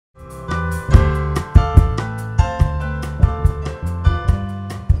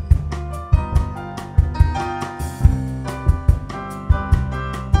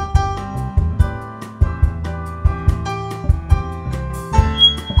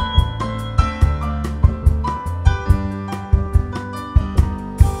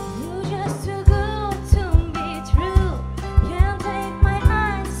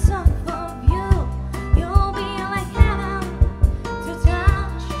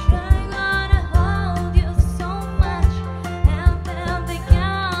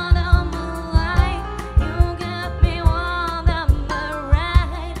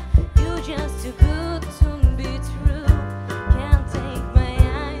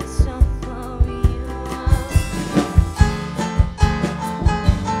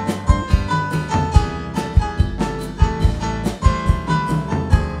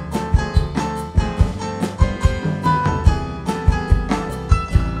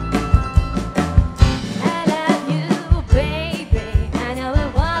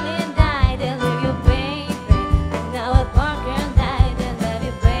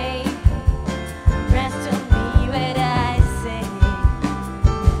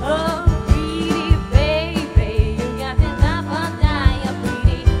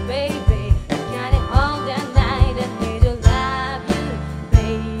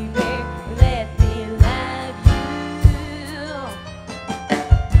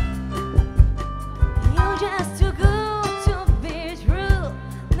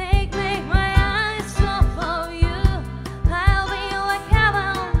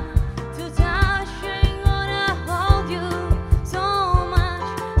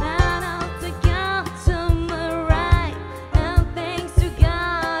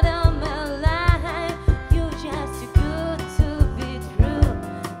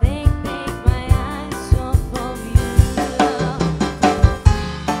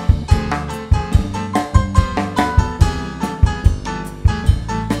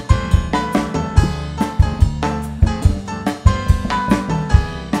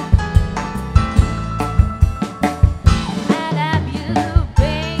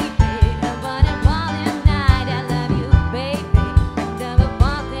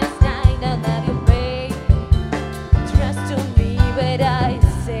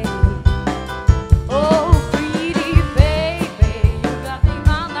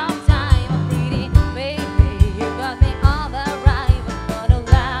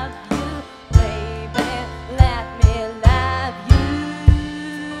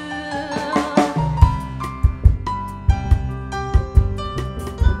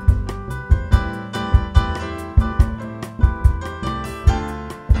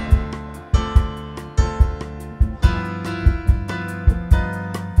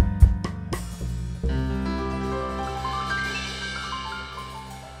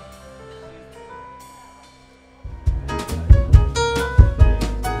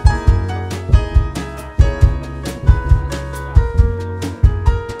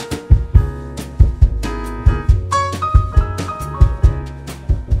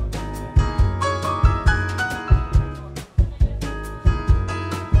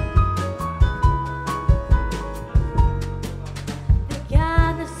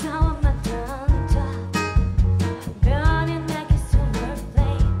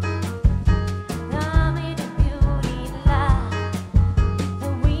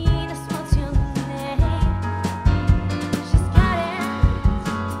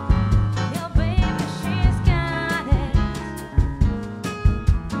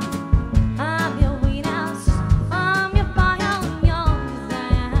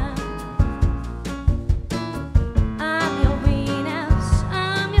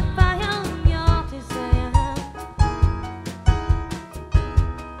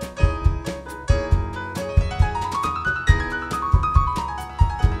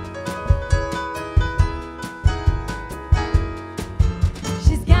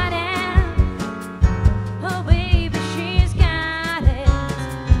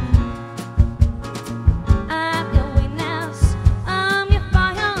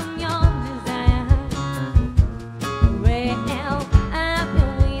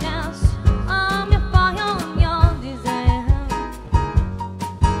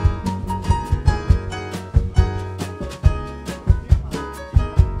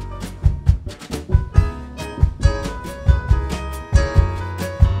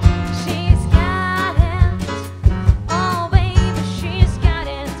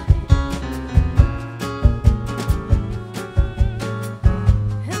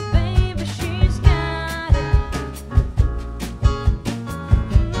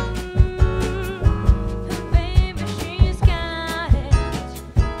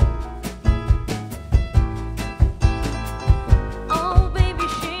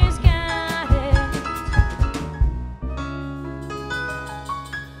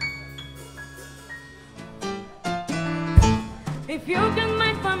can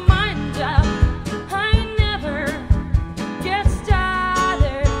make my mind up. I never get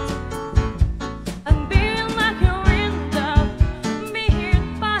started. I'm being like a window,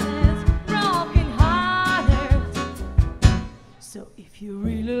 being but it's broken hearted. So if you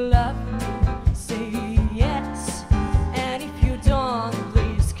really love me, say yes. And if you don't,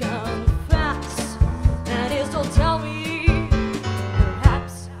 please confess. And it's don't tell me.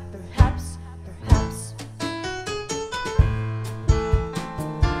 Perhaps, perhaps, perhaps.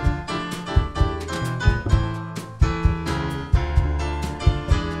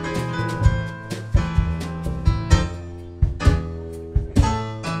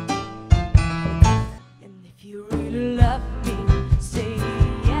 And if you really love me, say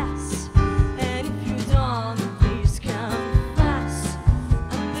yes. And if you don't, please confess.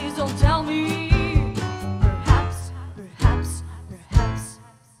 And please don't tell me. Perhaps, perhaps, perhaps.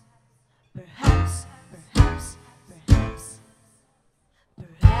 Perhaps, perhaps, perhaps.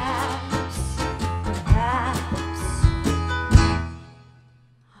 Perhaps, perhaps.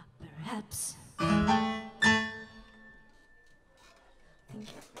 Perhaps. Thank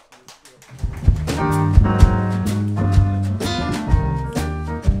you.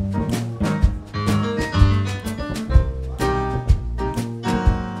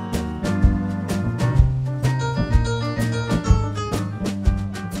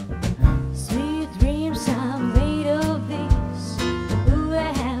 Sweet dreams are made of this. Who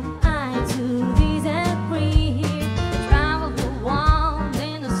am I to disagree? Travel the world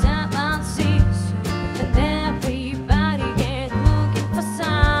in the seven seas, and everybody gets looking for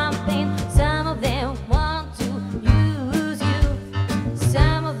something. Some of them want to use you.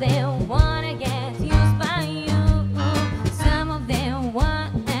 Some of them wanna get used by you. Some of them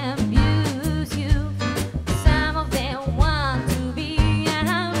want to abuse you. Some of them want to be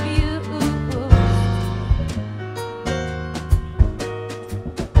abused.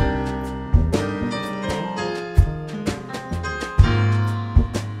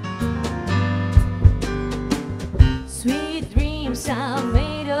 Sweet dreams are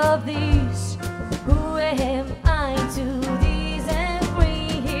made of these. Who am I to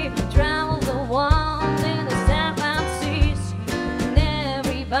disagree? Travel the world in the seven seas, and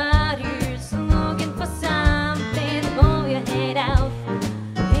everybody's looking for something. Hold your head out,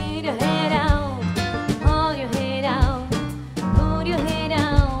 hold your head out, hold your head out, hold your head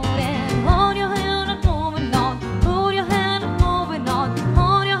out, and hold your head and moving on. Hold your head and moving on.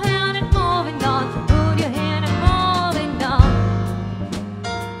 Hold your head and moving on. Hold your head and moving on.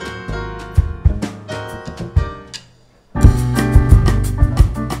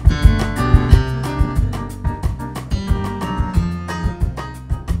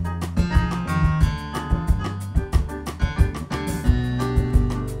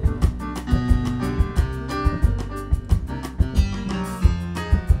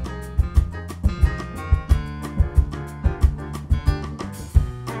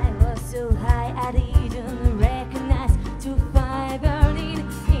 I was so high I didn't recognize two fire lead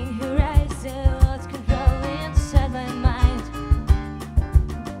in her eyes. I was controlling inside my mind.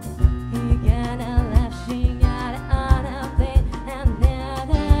 He got a laugh, she got on a plane, and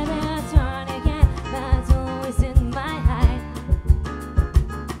never turn again. That's always in my heart.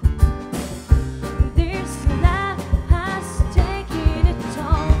 This love has taken a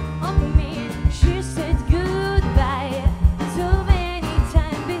toll on me. She said goodbye so many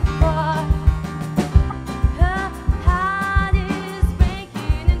times before.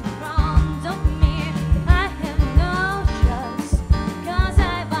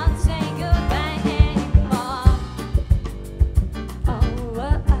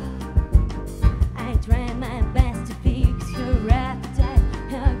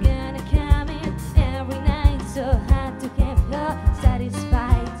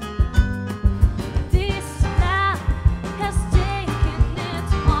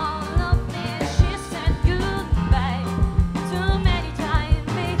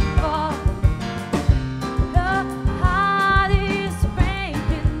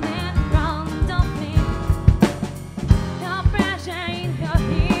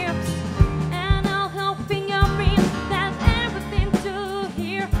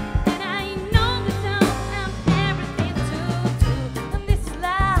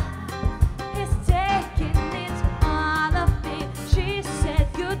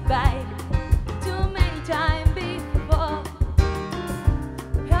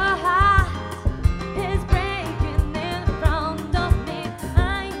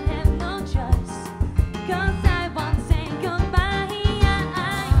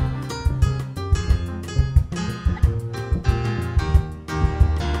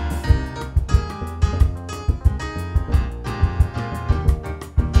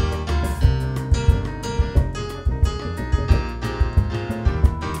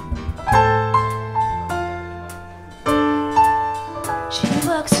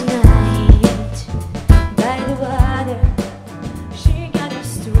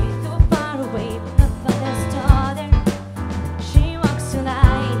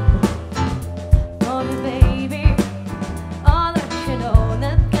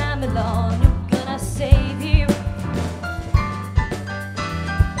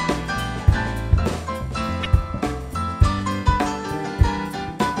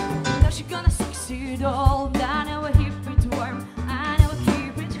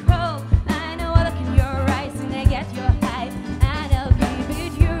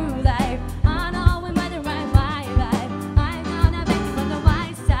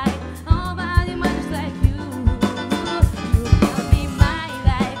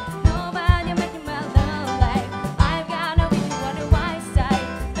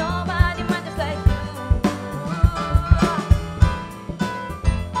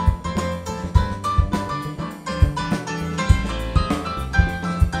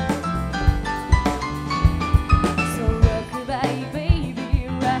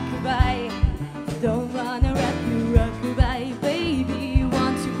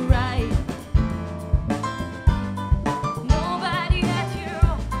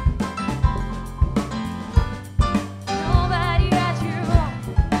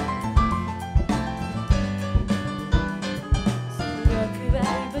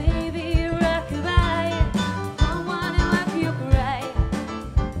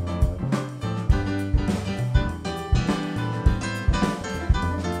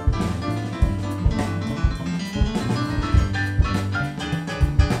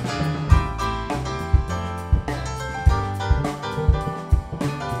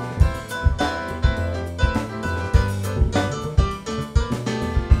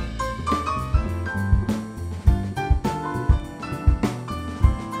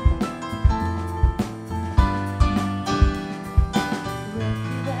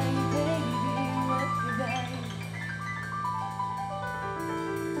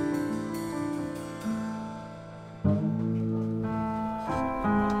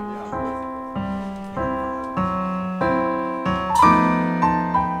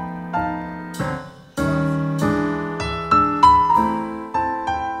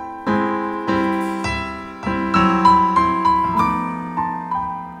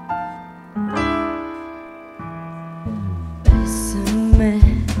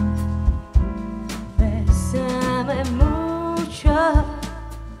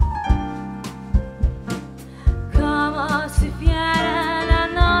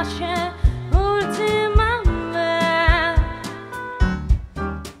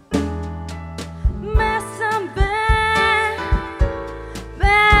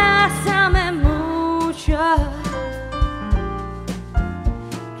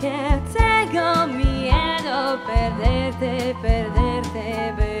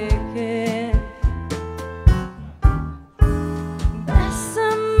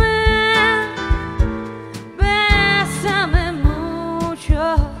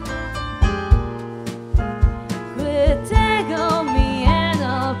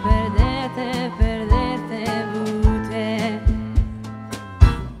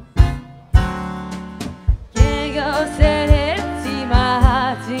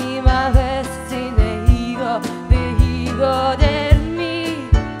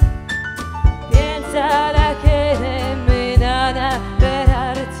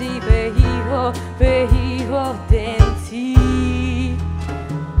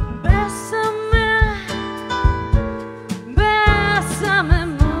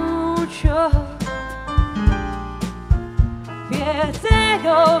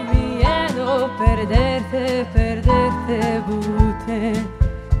 tengo miedo perderte, perderte, bute.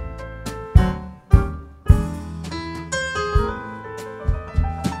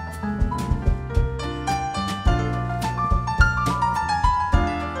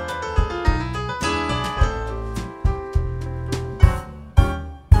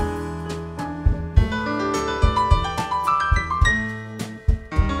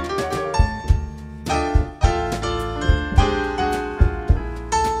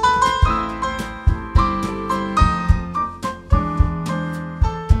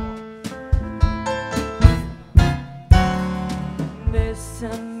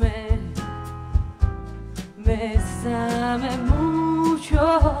 Bésame, bésame mucho,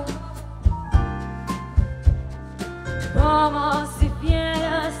 como si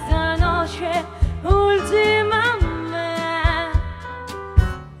fuera esta noche última vez.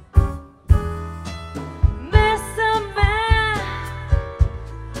 Bésame,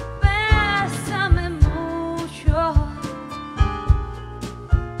 bésame mucho,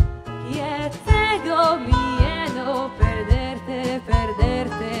 que tengo miedo perderte,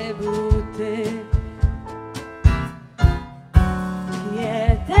 perderte, bute. Que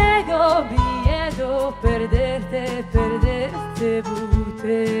tengo miedo perderte, perderte,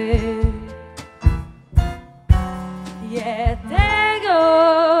 bute. Que tengo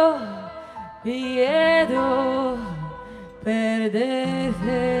miedo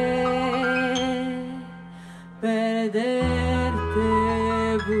perderte, perderte,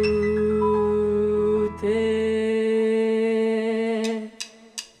 bute.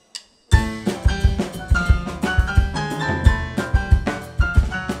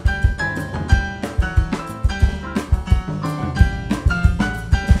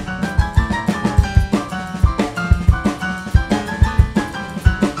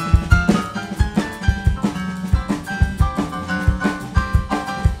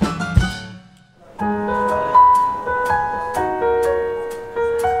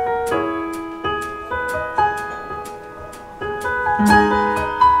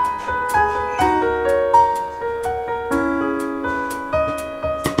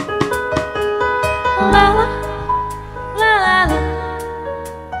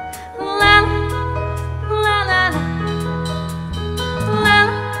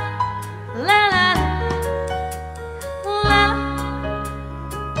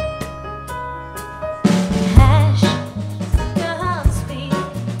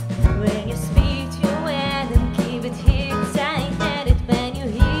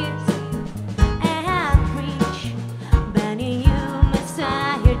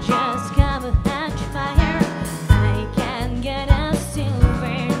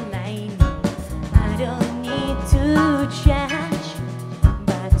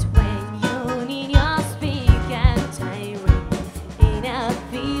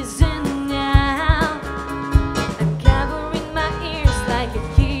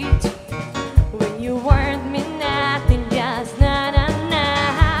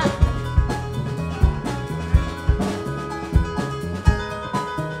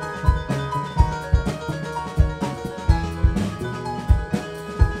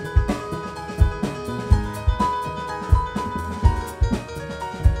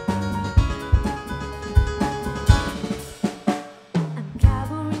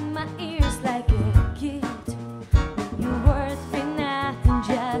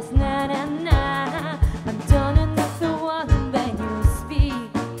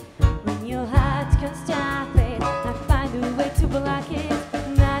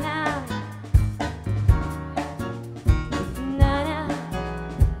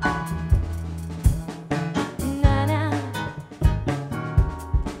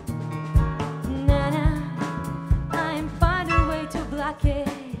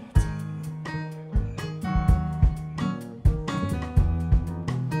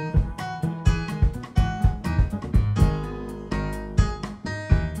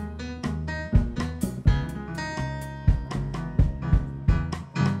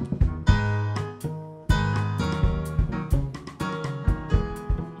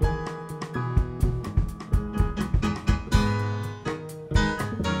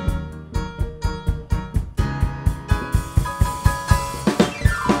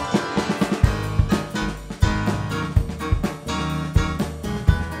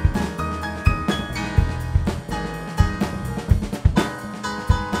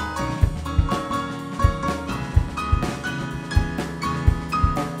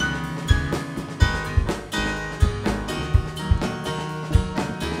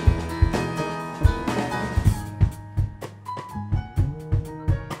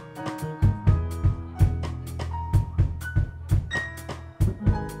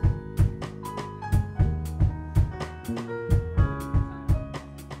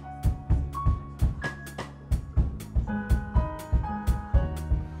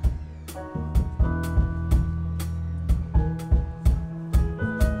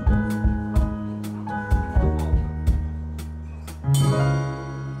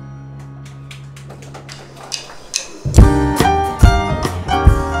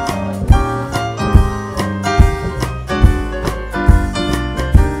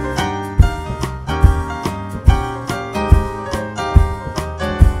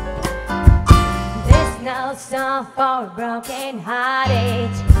 song for a broken hearted.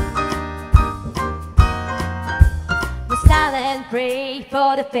 The silent pray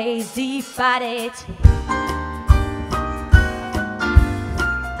for the face divided.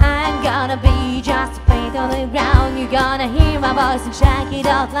 I'm gonna be just a paint on the ground. You're gonna hear my voice and shout it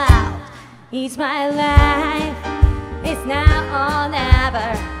out loud. It's my life, it's now or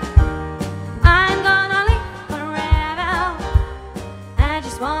never. I'm gonna live forever. I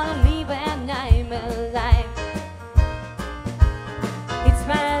just wanna live when I'm alive. It's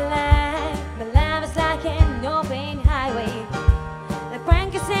my life is like an open highway. The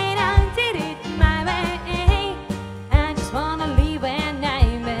crank is saying I did it my way. I just wanna live when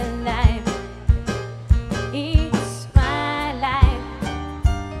I'm alive. It's my life.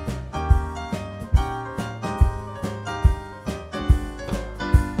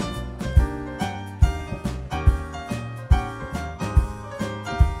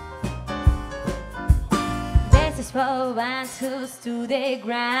 This is for ones who stood the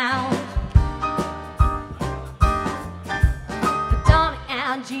ground. For Tommy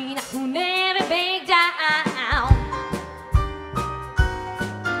and Gina who never back down.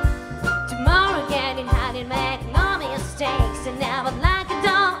 Tomorrow getting hard and make no mistakes. And never like a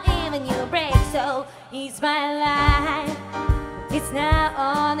don't even you break. So it's my life, it's now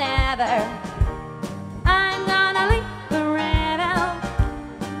or never. I'm gonna live forever.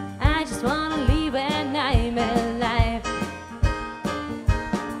 I just wanna live when I'm alive.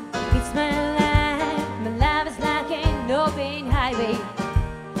 It's my life is like an open highway.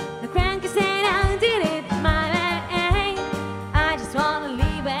 The crank is saying I did it my way. I just wanna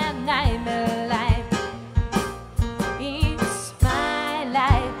live when I'm alive. It's my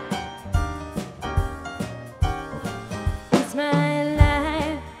life. It's my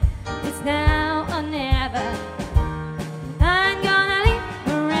life. It's now or never. I'm gonna live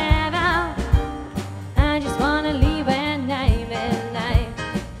forever. I just wanna live when I'm alive.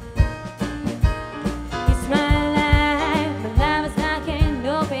 It's my life is like an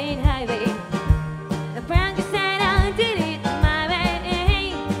open highway. The brand you said I did it my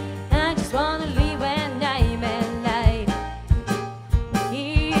way. I just wanna live when I'm alive.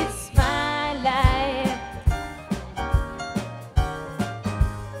 It's my life.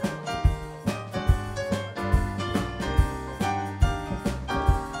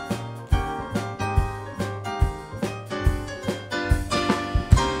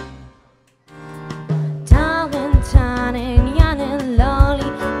 Tall and turning, young and lonely.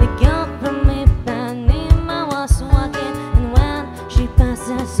 The girl from Ipanema was walking, and when she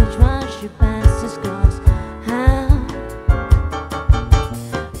passes each one, she passes close.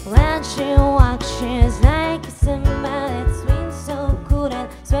 When she walks, she's like a symbol. It swings so good and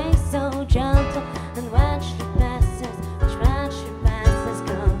sways so gentle. And when she passes, each one she passes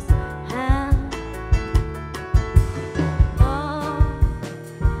close. Oh,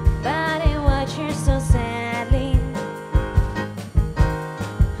 but it watches so sadly.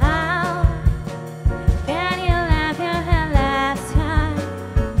 How can you laugh your last time?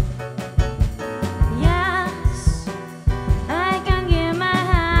 Yes, I can give my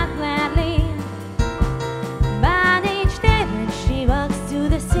heart gladly. But each day when she walks to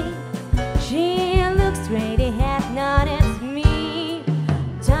the sea, she looks straight ahead, not at me.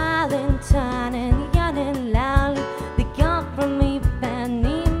 Darling, turning, young and lovely. The girl from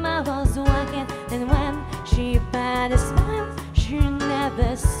Ipanema was walking, and when she had a smile, she'll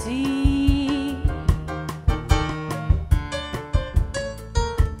never see.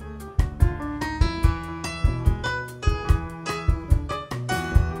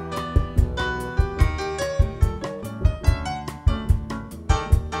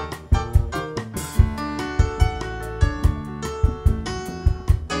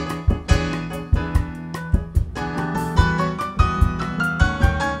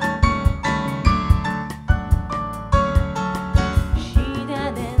 She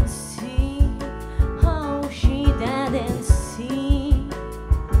didn't see, oh, she didn't see,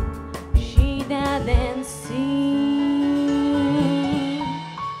 she didn't see.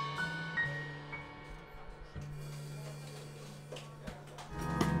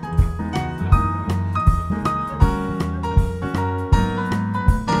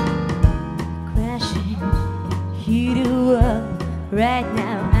 Crashing through the world right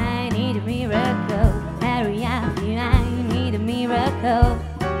now. I need a miracle. Hurry up, I need a miracle.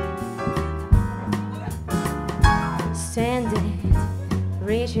 Standing,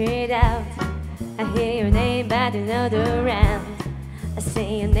 reach it out. I hear your name, but another round. I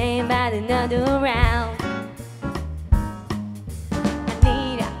say your name, but another round.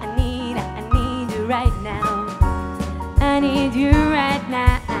 I need you right now. I need you right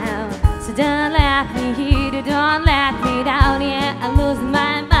now. So don't let me hear the You don't let me down, yeah, I'm losing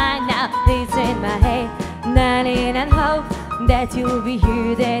my mind now. It's in my head, nothing and hope that you'll be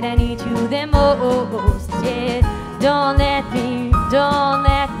here, that I need you the most, yeah. Don't let me here, don't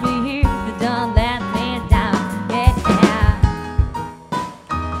let me down, yeah.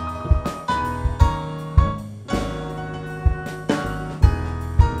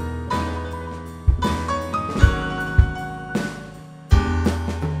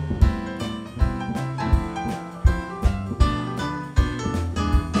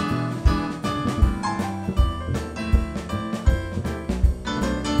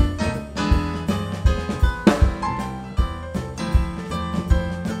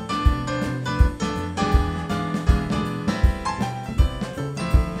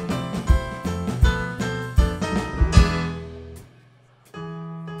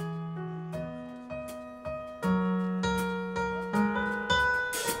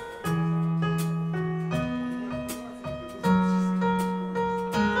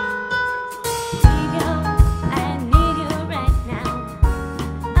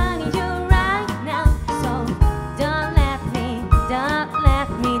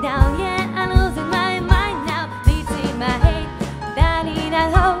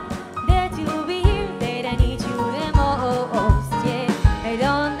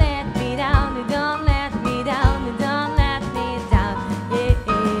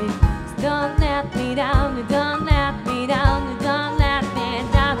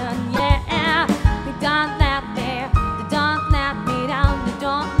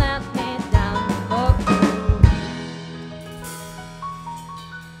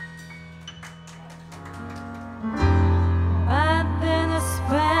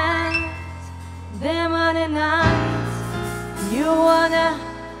 You wanna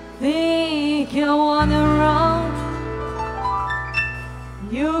think, you wanna roam.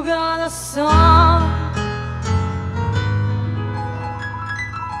 You got a song,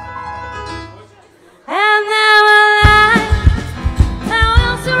 and now I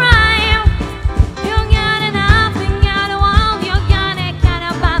will surround you. You got nothing, got a wall. You got it, kind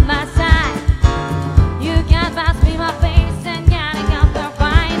of by my side. You got past me my face and gotta go to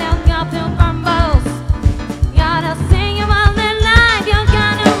fight and go to crumbles. Gotta sing about the life. You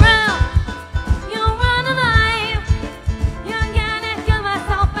gotta run, you run alive. You gotta kill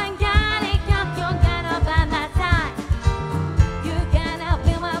myself and gotta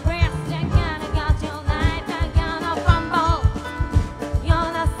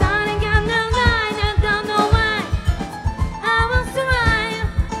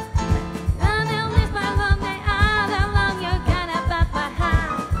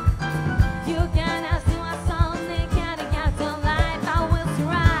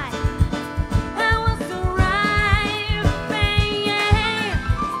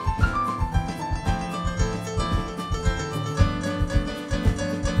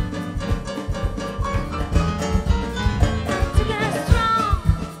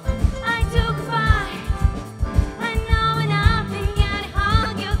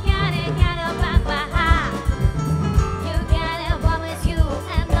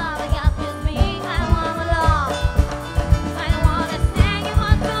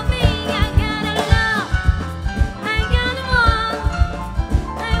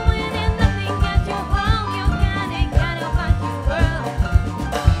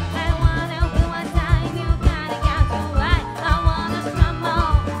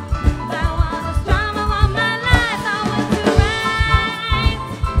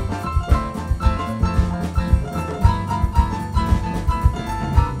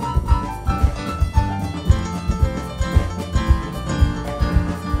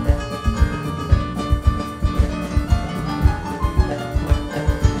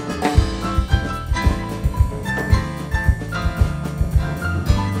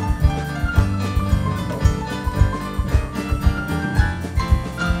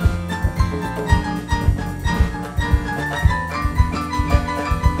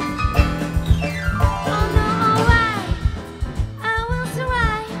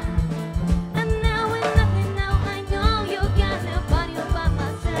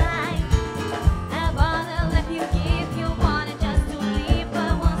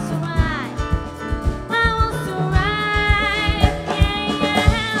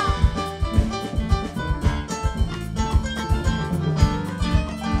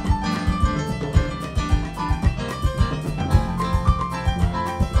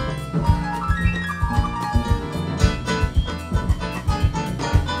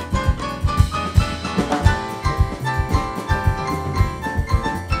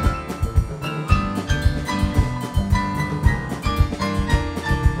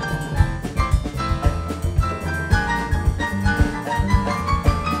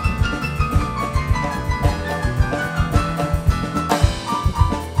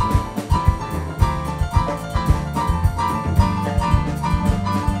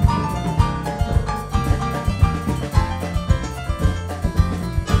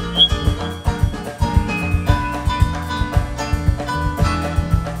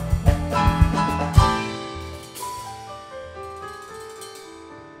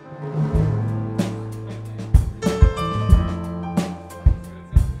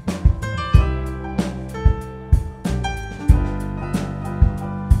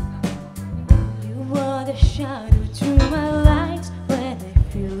the shadow.